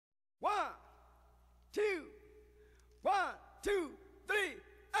two. 1, 2, 3,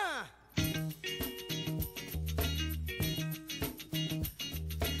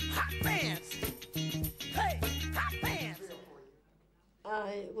 Hot pants! Hey, hot pants!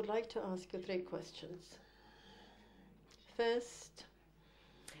 I would like to ask you 3 questions. First,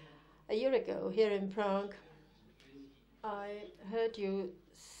 a year ago here in Prague, I heard you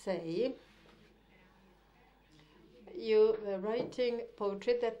say you were writing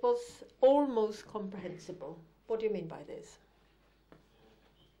poetry that was almost comprehensible. What do you mean by this?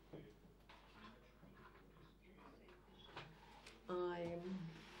 I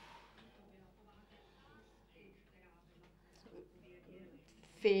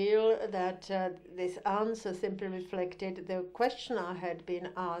feel that this answer simply reflected the question I had been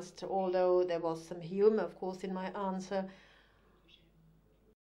asked, although there was some humor, of course, in my answer.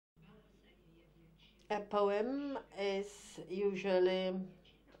 A poem is usually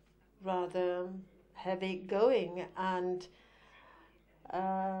rather heavy-going, and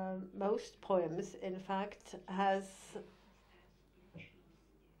most poems, in fact, has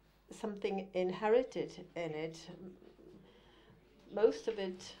something inherited in it. Most of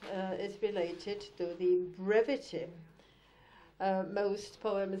it is related to the brevity. Most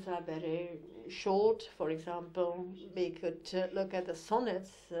poems are very short. For example, we could look at the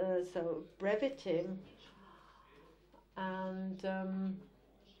sonnets, so brevity and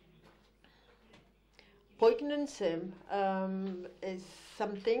poignancy is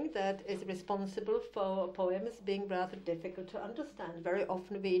something that is responsible for poems being rather difficult to understand. Very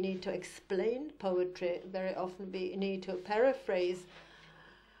often we need to explain poetry. Very often we need to paraphrase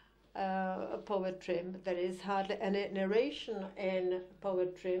poetry. There is hardly any narration in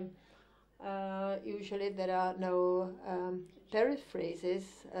poetry. Usually there are no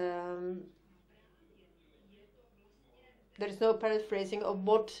paraphrases. There is no paraphrasing of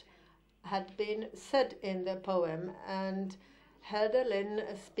what had been said in the poem, and Herderlin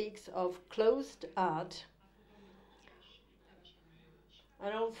speaks of closed art.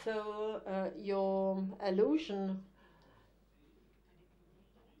 And also your allusion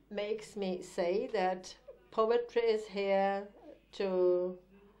makes me say that poetry is here to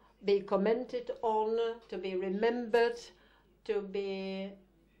be commented on, to be remembered, to be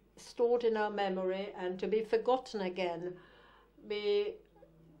stored in our memory, and to be forgotten again. We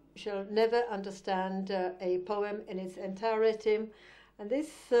shall never understand a poem in its entirety, and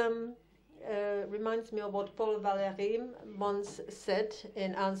this reminds me of what Paul Valéry once said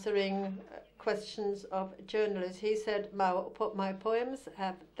in answering questions of journalists. He said, my poems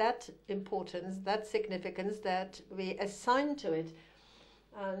have that importance, that significance that we assign to it,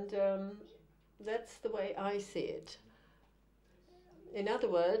 and that's the way I see it. In other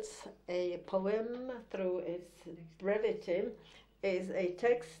words, a poem, through its brevity, is a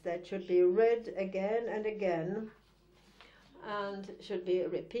text that should be read again and again, and should be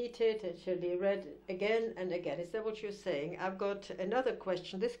repeated, it should be read again and again. Is that what you're saying? I've got another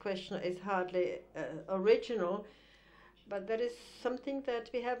question. This question is hardly original, but there is something that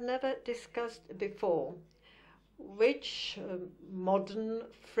we have never discussed before. Which modern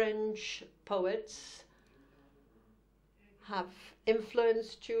French poets have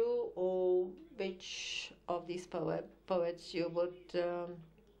influenced you, or which of these poets you would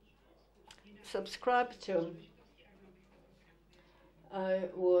subscribe to? I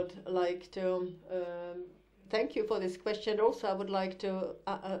would like to thank you for this question. Also, I would like to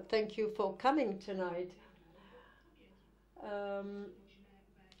thank you for coming tonight.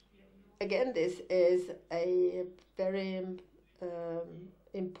 Again, this is a very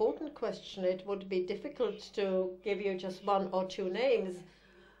important question. It would be difficult to give you just 1 or 2 names,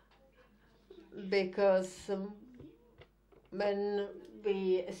 because when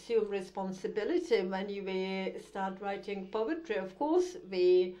we assume responsibility, when we start writing poetry, of course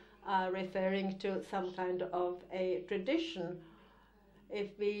we are referring to some kind of a tradition.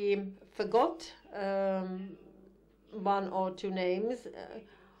 If we forgot 1 or 2 names,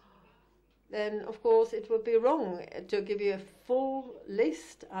 then of course it would be wrong to give you a full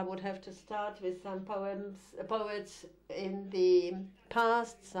list. I would have to start with some poets in the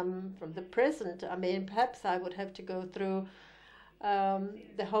past, some from the present. I mean, perhaps I would have to go through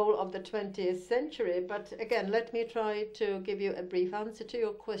the whole of the 20th century. But again, let me try to give you a brief answer to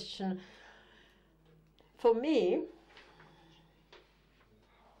your question. For me,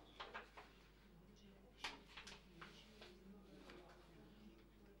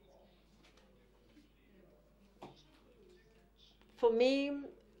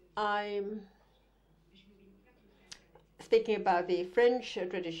 I'm speaking about the French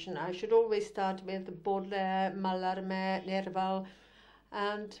tradition. I should always start with Baudelaire, Mallarmé, Nerval,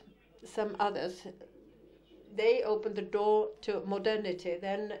 and some others. they opened the door to modernity.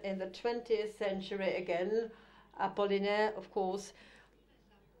 Then in the 20th century again, Apollinaire, of course,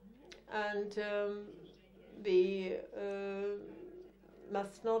 and we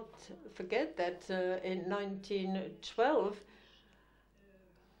must not forget that in 1912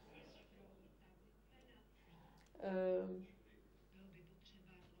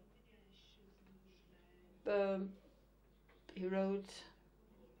 he wrote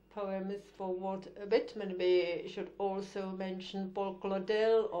poems for Walt Whitman. We should also mention Paul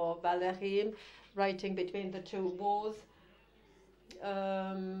Claudel or Valéry, writing between the two wars.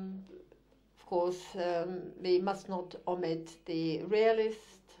 Of course, we must not omit the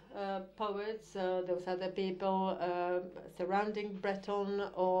realist poets, those other people surrounding Breton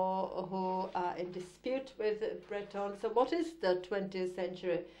or who are in dispute with Breton. So what is the 20th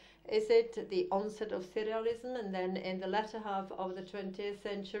century? Is it the onset of surrealism, and then in the latter half of the 20th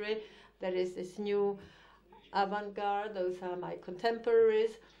century there is this new avant-garde? Those are my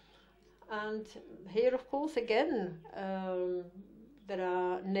contemporaries. And here, of course, again, there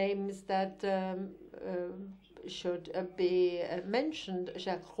are names that should be mentioned.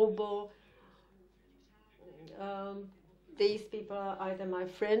 Jacques Roubaud. These people are either my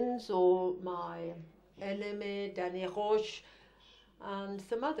friends or my enemy, Danny Roche, and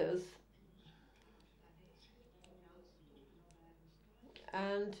some others.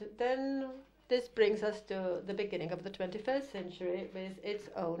 And then this brings us to the beginning of the 21st century with its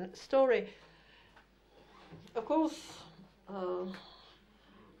own story. Of course,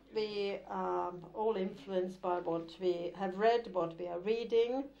 we are all influenced by what we have read, what we are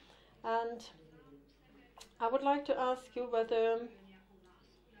reading, and I would like to ask you whether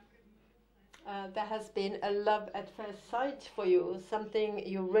there has been a love at first sight for you, something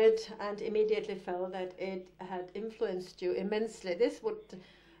you read and immediately felt that it had influenced you immensely. This would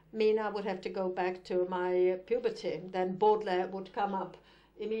mean I would have to go back to my puberty. Then Baudelaire would come up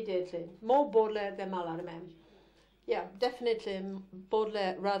immediately. More Baudelaire than Mallarmé. Yeah, definitely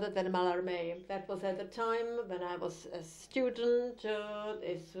Baudelaire rather than Mallarmé. That was at the time when I was a student.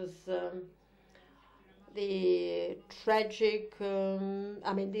 This was the tragic,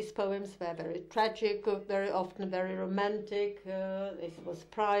 I mean, these poems were very tragic, very often very romantic. This was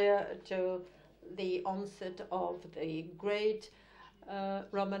prior to the onset of the great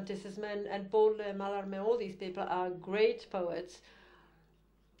Romanticism, and Baudelaire, Mallarmé, all these people are great poets.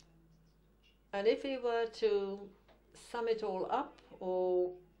 And if we were to sum it all up,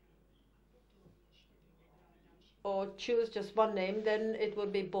 or choose just one name, then it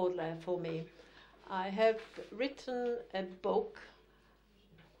would be Baudelaire for me. I have written a book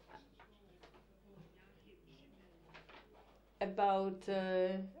about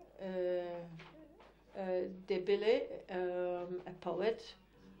Debilé, a poet.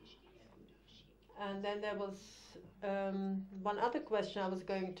 And then there was one other question I was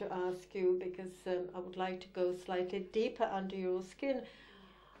going to ask you, because I would like to go slightly deeper under your skin.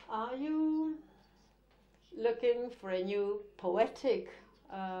 Are you looking for a new poetic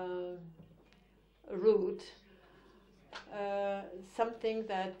route, something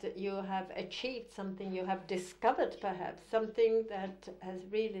that you have achieved, something you have discovered perhaps, something that has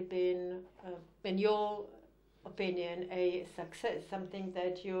really been, in your opinion, a success, something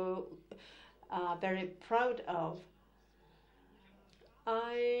that you are very proud of?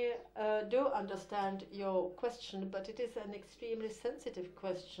 I do understand your question, but it is an extremely sensitive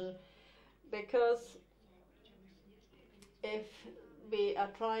question, because if we are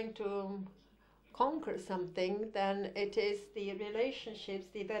trying to conquer something, then it is the relationships,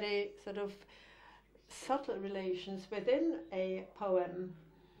 the very sort of subtle relations within a poem.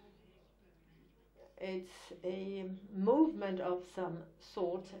 It's a movement of some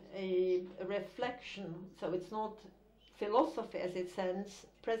sort, a reflection. So it's not philosophy as it stands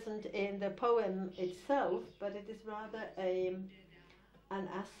present in the poem itself, but it is rather an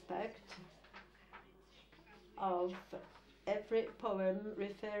aspect of every poem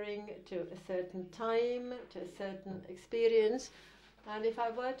referring to a certain time, to a certain experience. And if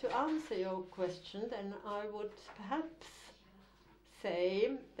I were to answer your question, then I would perhaps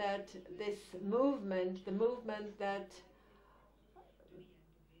say that this movement, the movement that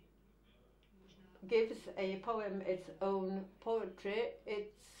gives a poem its own poetry,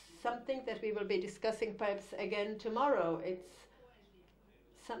 it's something that we will be discussing perhaps again tomorrow. It's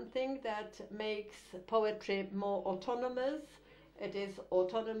something that makes poetry more autonomous. It is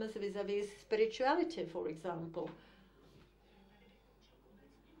autonomous vis-à-vis spirituality, for example.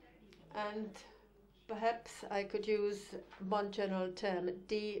 And perhaps I could use one general term,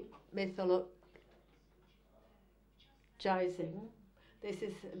 demythologizing. This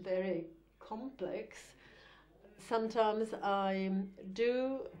is very complex, sometimes I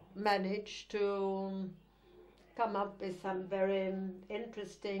do manage to come up with some very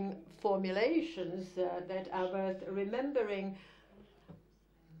interesting formulations that are worth remembering.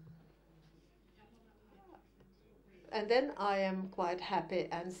 And then I am quite happy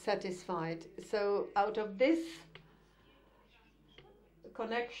and satisfied. So out of this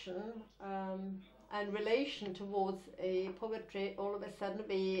connection and relation towards a poetry, all of a sudden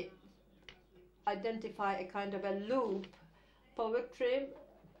we identify a kind of a loop. Poetry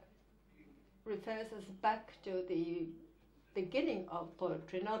refers us back to the beginning of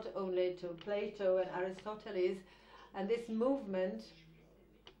poetry, not only to Plato and Aristotle, and this movement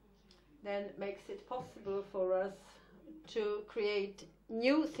then makes it possible for us to create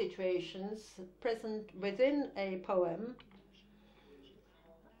new situations present within a poem.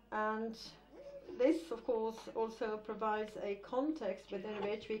 And this, of course, also provides a context within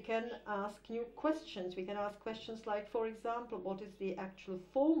which we can ask new questions. We can ask questions like, for example, what is the actual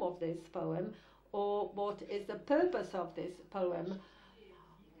form of this poem, or what is the purpose of this poem?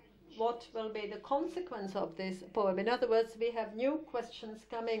 What will be the consequence of this poem? In other words, we have new questions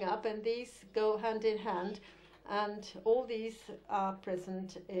coming up, and these go hand in hand, and all these are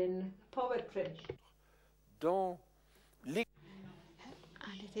present in poetry.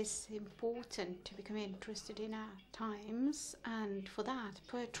 And it is important to become interested in our times, and for that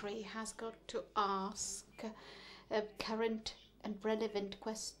poetry has got to ask current and relevant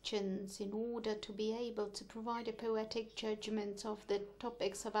questions in order to be able to provide a poetic judgment of the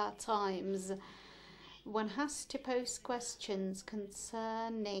topics of our times. One has to pose questions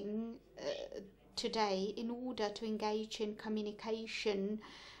concerning today in order to engage in communication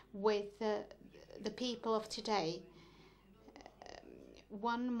with the people of today.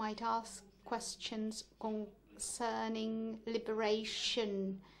 One might ask questions concerning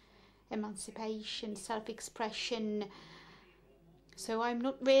liberation, emancipation, self-expression. So I'm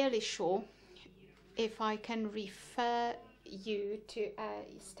not really sure if I can refer you to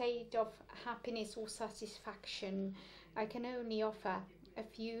a state of happiness or satisfaction. I can only offer a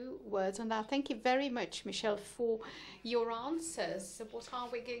few words on that. Thank you very much, Michel, for your answers. What are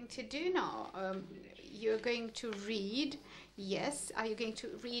we going to do now? You're going to read. Yes. Are you going to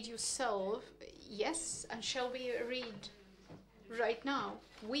read yourself? Yes. And shall we read right now?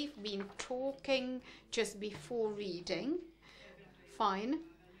 We've been talking just before reading. Fine.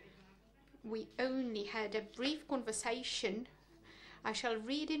 We only had a brief conversation. I shall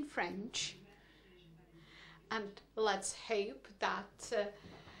read in French. And let's hope that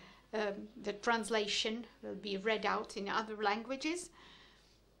the translation will be read out in other languages.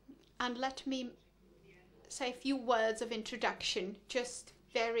 And let me say a few words of introduction, just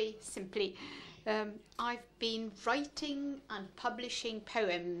very simply. I've been writing and publishing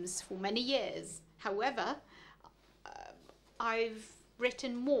poems for many years. However, I've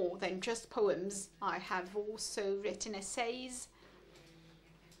written more than just poems. I have also written essays.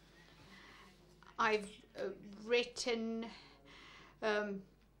 I've written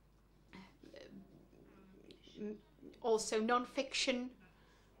also non-fiction.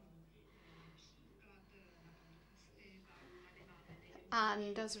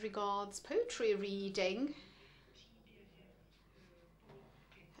 And as regards poetry reading,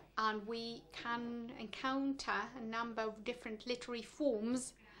 and we can encounter a number of different literary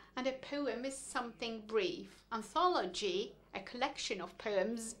forms, and a poem is something brief. Anthology, a collection of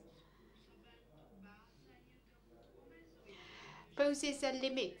poems, poses a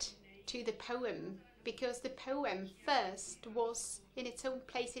limit to the poem, because the poem first was in its own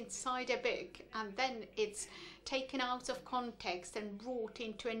place inside a book, and then it's taken out of context and brought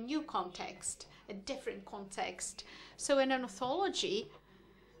into a new context, a different context. So an anthology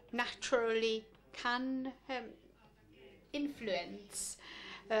naturally can influence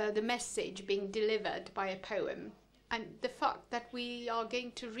the message being delivered by a poem. And the fact that we are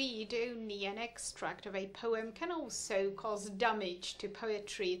going to read only an extract of a poem can also cause damage to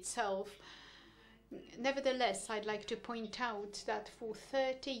poetry itself. Nevertheless, I'd like to point out that for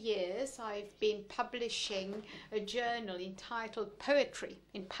 30 years I've been publishing a journal entitled Poetry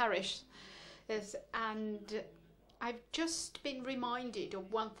in Paris, and I've just been reminded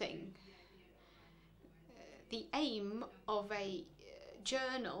of one thing. The aim of a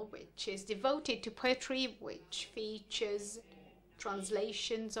journal which is devoted to poetry, which features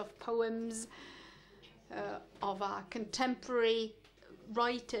translations of poems of our contemporary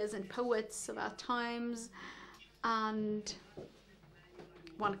writers and poets of our times, and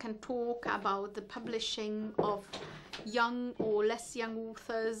one can talk about the publishing of young or less young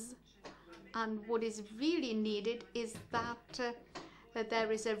authors, and what is really needed is that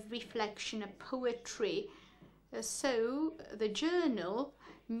there is a reflection, a poetry So the journal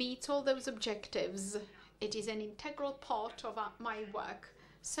meets all those objectives. It is an integral part of my work.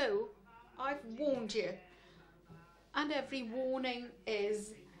 So I've warned you, and every warning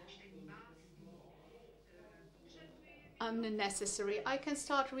is unnecessary. I can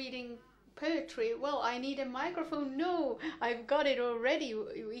start reading poetry. Well, I need a microphone. No, I've got it already.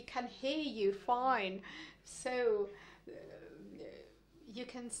 We can hear you fine. So you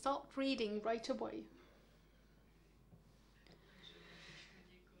can start reading right away.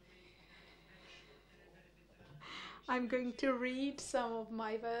 I'm going to read some of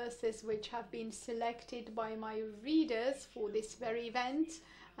my verses which have been selected by my readers for this very event.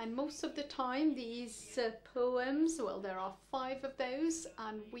 And most of the time these poems, well, there are 5 of those,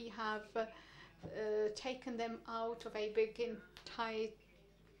 and we have taken them out of a book entitled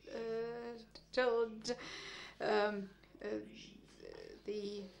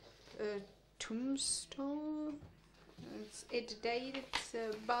the Tombstone. It dates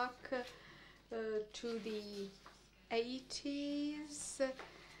back to the 80s,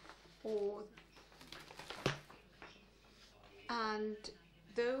 and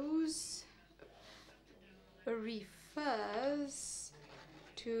those refers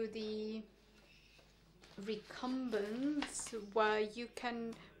to the recumbents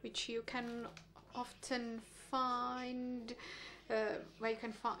which you can often find where you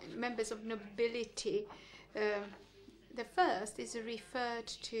can find members of nobility. The first is referred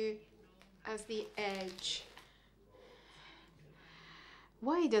to as the edge.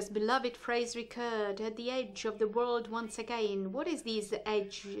 Why does beloved phrase recurred at the edge of the world once again? What is this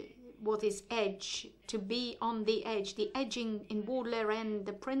edge? What is edge? To be on the edge. The edging in Baudelaire and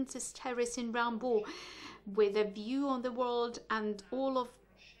the Princess Terrace in Rimbaud, with a view on the world and all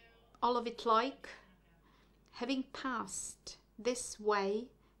of it, like having passed this way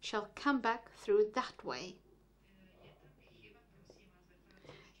shall come back through that way.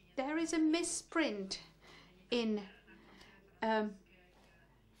 There is a misprint in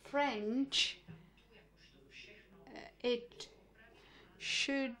French. It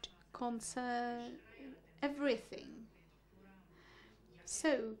should concern everything.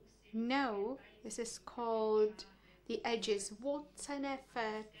 So now this is called the edges. What an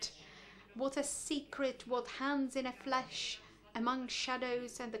effort, what a secret, what hands in a flesh among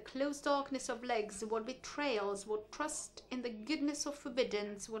shadows and the close darkness of legs, what betrayals, what trust in the goodness of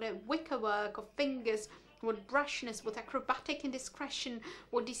forbiddance, what a wicker work of fingers, what brashness, what acrobatic indiscretion,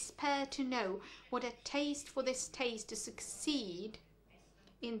 what despair to know, what a taste for this taste to succeed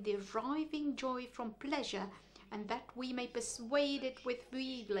in deriving joy from pleasure, and that we may persuade it with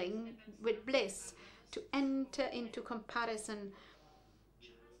wheedling, with bliss, to enter into comparison.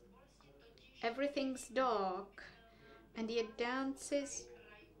 Everything's dark, and yet dance in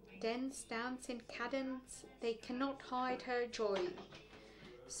cadence, they cannot hide her joy.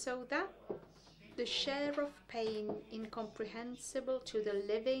 So that the share of pain incomprehensible to the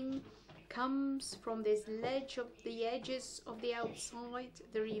living comes from this ledge of the edges of the outside,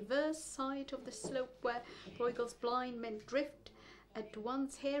 the reverse side of the slope where Bruegel's blind men drift at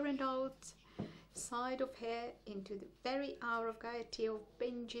once here and out, side of here into the very hour of gaiety of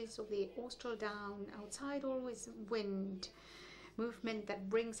binges of the austral down, outside always wind, movement that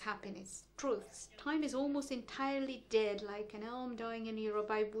brings happiness, truths. Time is almost entirely dead, like an elm dying in Europe.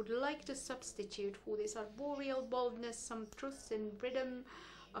 I would like to substitute for this arboreal boldness some truths in rhythm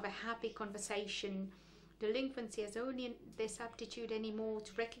of a happy conversation. Delinquency has only this aptitude anymore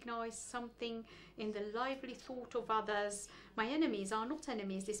to recognize something in the lively thought of others. My enemies are not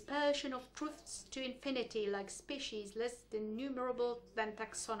enemies. Dispersion of truths to infinity, like species less innumerable than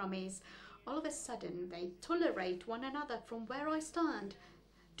taxonomies. All of a sudden they tolerate one another from where I stand.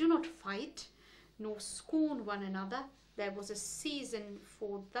 Do not fight, nor scorn one another. There was a season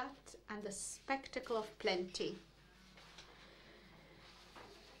for that and the spectacle of plenty.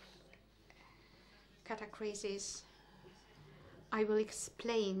 Catachresis. I will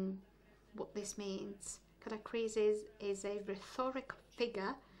explain what this means. Catachresis is a rhetoric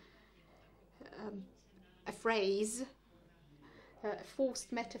figure, a phrase, a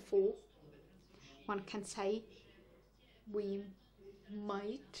forced metaphor. One can say we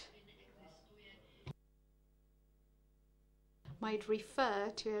might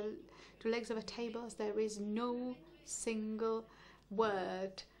refer to legs of a table as there is no single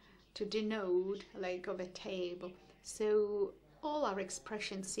word to denote a leg of a table. So all our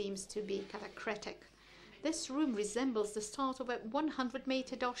expression seems to be catachretic. This room resembles the start of a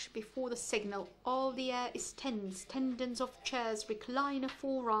 100-meter dash before the signal. All the air is tense, tendons of chairs, recliner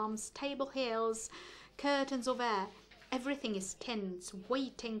forearms, table heels, curtains of air. Everything is tense,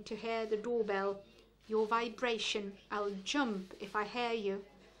 waiting to hear the doorbell. your vibration. I'll jump if I hear you.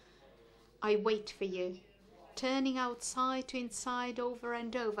 I wait for you. Turning outside to inside over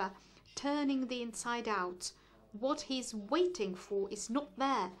and over, turning the inside out. What he's waiting for is not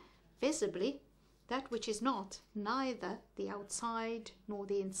there, visibly. That which is not, neither the outside nor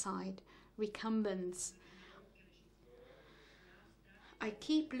the inside, recumbents. I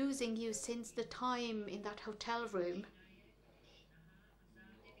keep losing you since the time in that hotel room.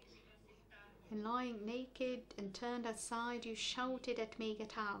 And lying naked and turned aside, you shouted at me,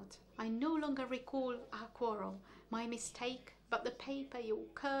 get out. I no longer recall our quarrel, my mistake, but the paper, your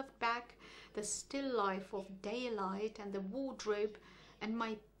curved back, the still life of daylight and the wardrobe, and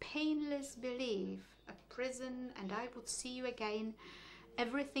my painless belief, a prison and I would see you again.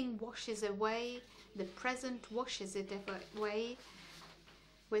 Everything washes away, the present washes it away,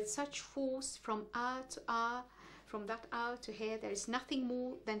 with such force from hour to hour, from that hour to here, there is nothing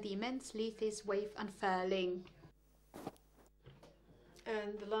more than the immense Lethe's wave unfurling.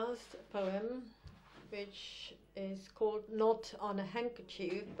 And the last poem, which is called Not on a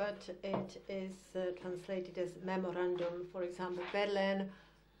Handkerchief, but it is translated as Memorandum. For example, Verlaine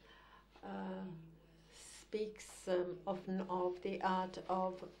speaks often of the art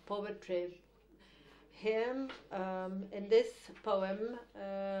of poetry. Here, in this poem,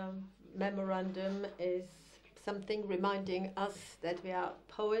 Memorandum is something reminding us that we are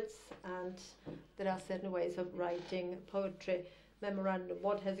poets and there are certain ways of writing poetry. Memorandum,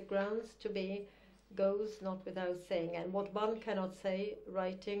 what has grounds to be goes not without saying, and what one cannot say,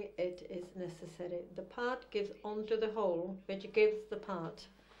 writing it is necessary. The part gives on to the whole, which gives the part.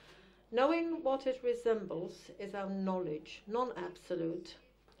 Knowing what it resembles is our knowledge, non-absolute.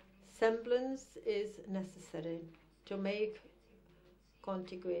 Semblance is necessary to make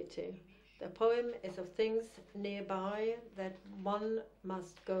contiguity. The poem is of things nearby that one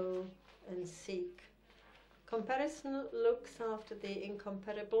must go and seek. Comparison looks after the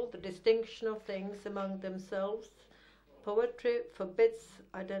incomparable, the distinction of things among themselves. Poetry forbids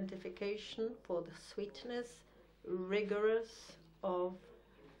identification for the sweetness, rigorous of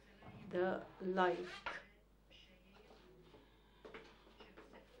the like.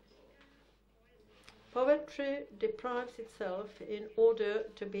 Poetry deprives itself in order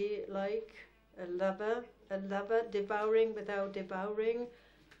to be like a lover devouring without devouring,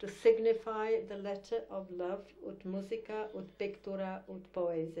 to signify the letter of love, ut musica, ut pictura, ut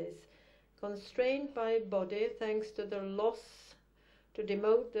poesis. Constrained by body, thanks to the loss, to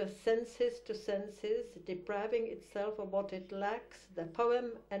demote the senses to senses, depriving itself of what it lacks, the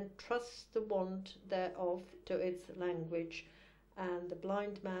poem entrusts the want thereof to its language, and the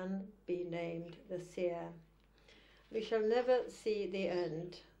blind man be named the seer. We shall never see the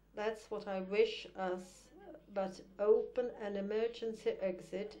end. That's what I wish us, but open an emergency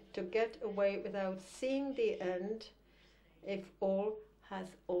exit to get away without seeing the end, if all has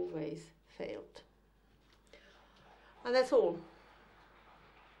always failed. And that's all.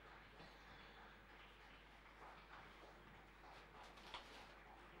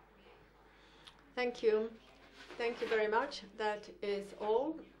 Thank you. Thank you very much. That is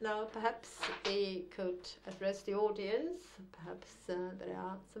all. Now perhaps we could address the audience. Perhaps there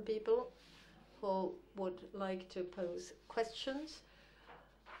are some people who would like to pose questions.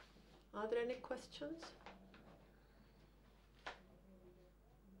 Are there any questions?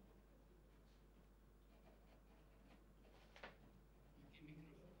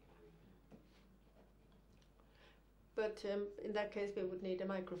 But in that case we would need a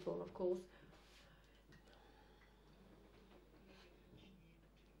microphone, of course.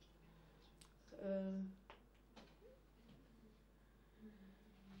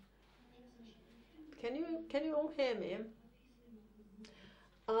 Can you all hear me?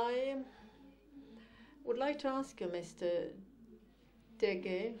 I would like to ask you, Mr.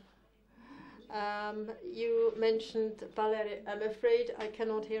 Deguy. You mentioned Valerie. I'm afraid I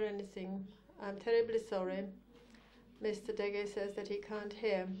cannot hear anything. I'm terribly sorry. Mr. Deguy says that he can't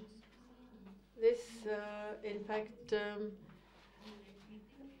hear. This, in fact,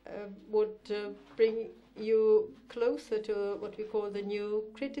 would bring you closer to what we call the new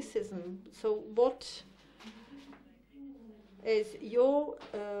criticism. So what is your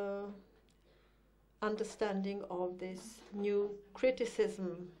understanding of this new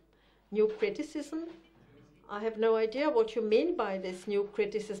criticism? New criticism? I have no idea what you mean by this new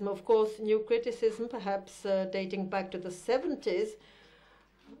criticism. Of course, new criticism, perhaps dating back to the 70s.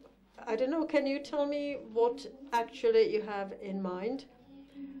 I don't know, can you tell me what actually you have in mind?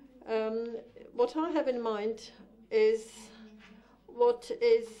 What I have in mind is what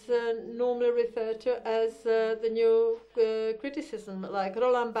is normally referred to as the new criticism, like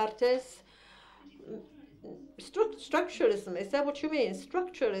Roland Barthes Structuralism, is that what you mean?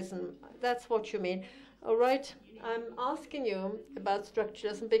 Structuralism, that's what you mean. All right, I'm asking you about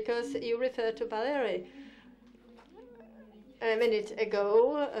structuralism because you referred to Valéry a minute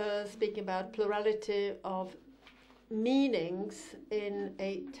ago, speaking about plurality of meanings in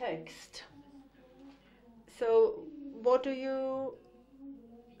a text. So, what do you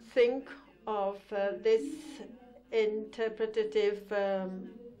think of this interpretative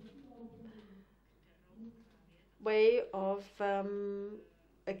way of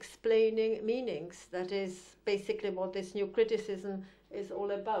explaining meanings? That is basically what this new criticism is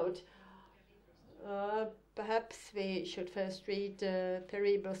all about. Perhaps we should first read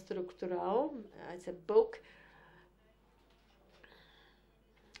Terrible Structural. It's a book.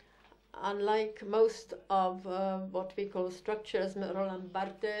 Unlike most of what we call structuralism, Roland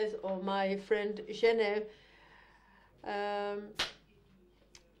Barthes or my friend Genet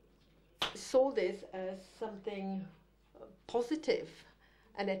saw this as something positive,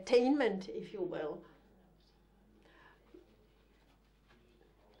 an attainment, if you will.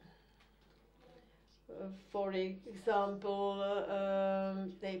 For example,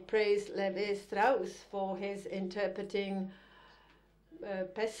 they praise Lévi-Strauss for his interpreting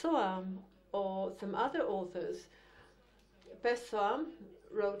Pessoa or some other authors. Pessoa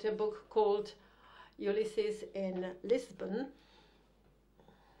wrote a book called Ulysses in Lisbon,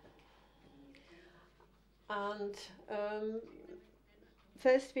 and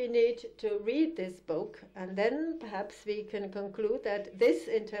first we need to read this book, and then perhaps we can conclude that this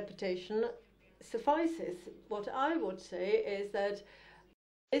interpretation suffices. What I would say is that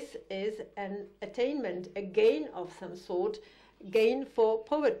this is an attainment, a gain of some sort, gain for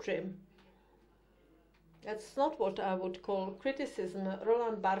poetry. That's not what I would call criticism.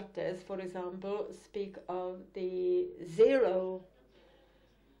 Roland Barthes, for example, speak of the zero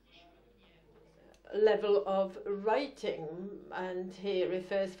level of writing, and he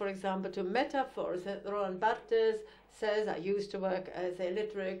refers, for example, to metaphors. Roland Barthes says, I used to work as a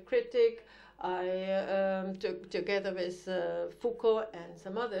literary critic. I together with Foucault and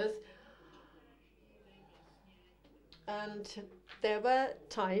some others, and there were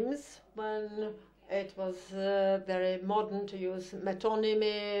times when it was very modern to use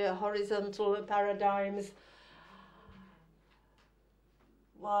metonymy, horizontal paradigms,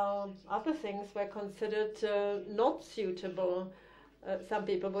 while other things were considered not suitable. Some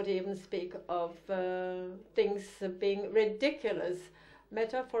people would even speak of things being ridiculous.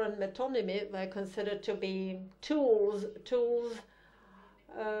 Metaphor and metonymy were considered to be tools.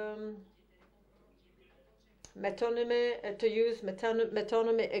 Metonymy, to use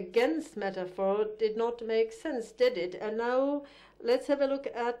metonymy against metaphor did not make sense, did it? And now let's have a look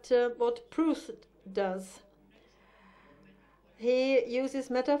at what Proust does. He uses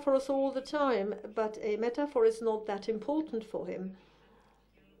metaphors all the time, but a metaphor is not that important for him.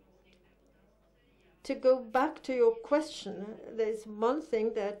 To go back to your question, there's one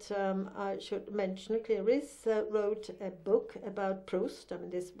thing that I should mention. Clarice wrote a book about Proust. I mean,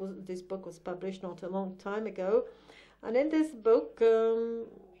 this book was published not a long time ago. And in this book,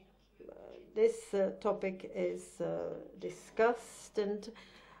 this topic is discussed, and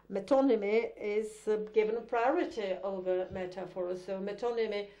metonymy is given priority over metaphors. So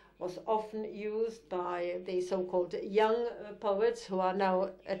metonymy was often used by the so-called young poets who are now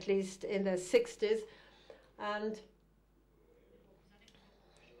at least in their 60s, and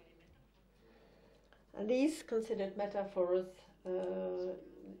these considered metaphors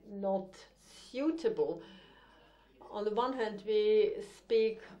not suitable. On the one hand, we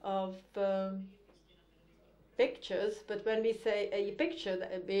speak of pictures, but when we say a picture,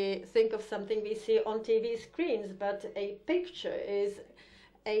 we think of something we see on TV screens, but a picture is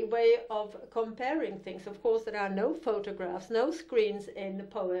a way of comparing things. Of course, there are no photographs, no screens in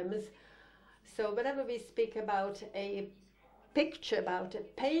poems. So whenever we speak about a picture, about a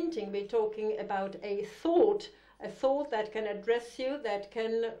painting, we're talking about a thought that can address you, that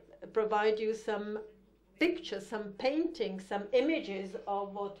can provide you some pictures, some paintings, some images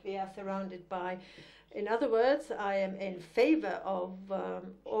of what we are surrounded by. In other words, I am in favor of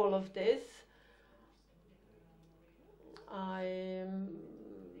all of this. I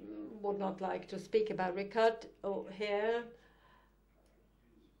would not like to speak about Ricard here.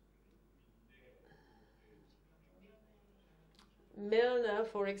 Milner,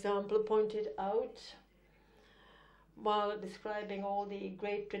 for example, pointed out, while describing all the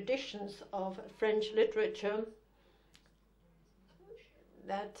great traditions of French literature,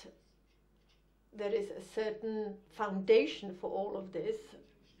 that there is a certain foundation for all of this.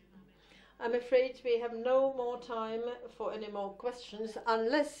 I'm afraid we have no more time for any more questions,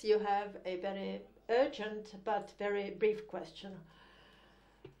 unless you have a very urgent but very brief question.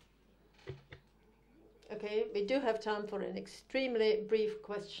 Okay, we do have time for an extremely brief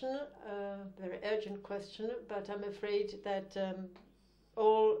question, very urgent question, but I'm afraid that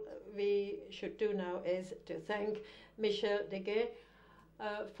all we should do now is to thank Michel Deguy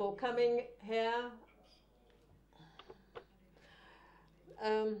for coming here.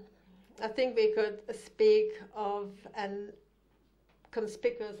 I think we could speak of an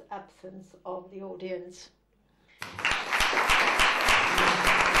conspicuous absence of the audience.